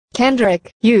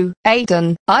Kendrick, you,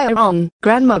 Aiden, Iron,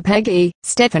 Grandma Peggy,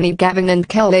 Stephanie, Gavin and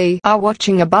Kelly are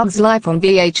watching A Bug's Life on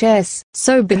VHS,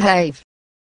 so behave.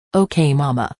 Okay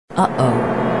mama,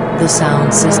 uh-oh. The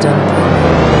sound system.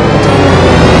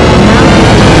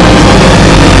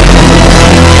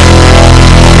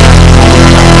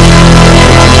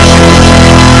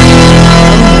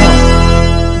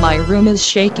 My room is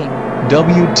shaking.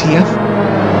 WTF?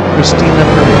 Christina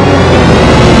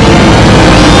Perry.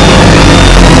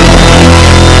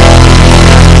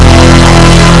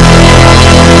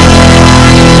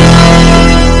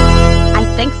 I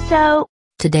think so.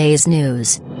 Today's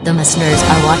news, the listeners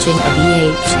are watching a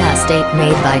VHS tape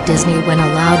made by Disney when a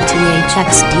loud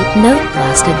THX deep note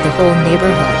blasted the whole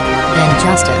neighborhood. Then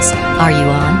Justice, are you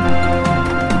on?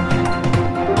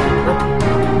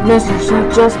 Listeners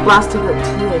have just blasted the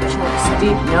THX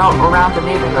deep note around the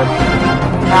neighborhood.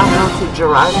 We now go to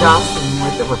Gerard Dawson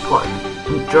with the report.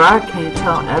 Gerard, can you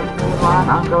tell everyone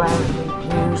on Go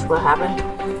News what happened?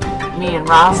 Me and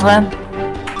Rosalind?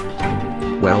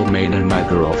 Well, Maine and my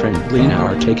girlfriend Lena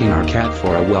are taking our cat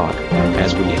for a walk,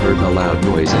 as we heard a loud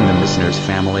noise in the listener's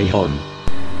family home.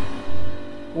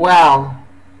 Well,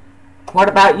 what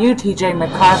about you, TJ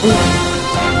McCarthy?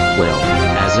 Well,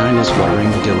 as I was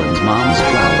watering Dylan's mom's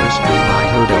flowers, I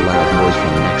heard a loud noise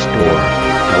from next door.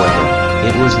 However,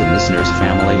 it was the listener's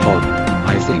family home,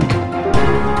 I think.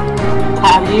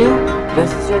 Have you?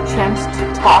 This is your chance to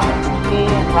talk to me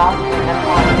and Rosalind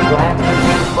and Go ahead and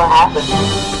news what happened.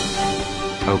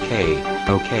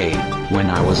 Okay, when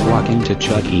I was walking to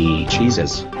Chuck E.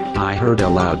 Cheese's, I heard a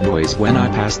loud noise when I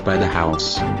passed by the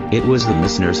house. It was the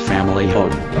listener's family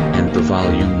home, and the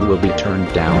volume will be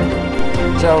turned down.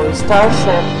 Joey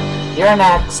Starship, you're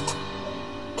next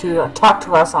to talk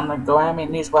to us on the Go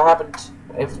News what happened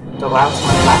if the loud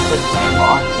one lasted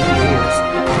on years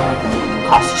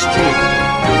across the street.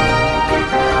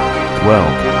 Well,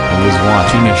 I was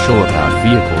watching a show about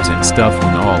vehicles and stuff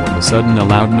when all of a sudden a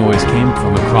loud noise came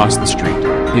from across the street.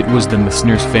 It was the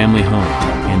listener's family home,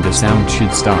 and the sound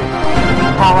should stop.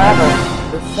 However,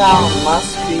 the sound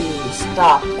must be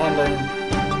stopped and the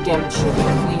damage should be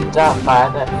cleaned up by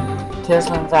the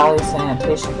Tisland Valley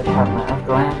Sanitation Department of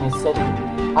Go City.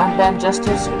 I'm Ben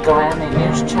Justice with Go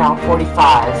News Channel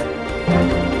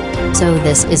 45. So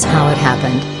this is how it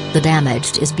happened. The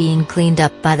damage is being cleaned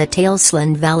up by the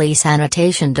Tisland Valley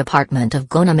Sanitation Department of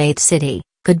Go City.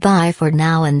 Goodbye for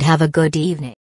now and have a good evening.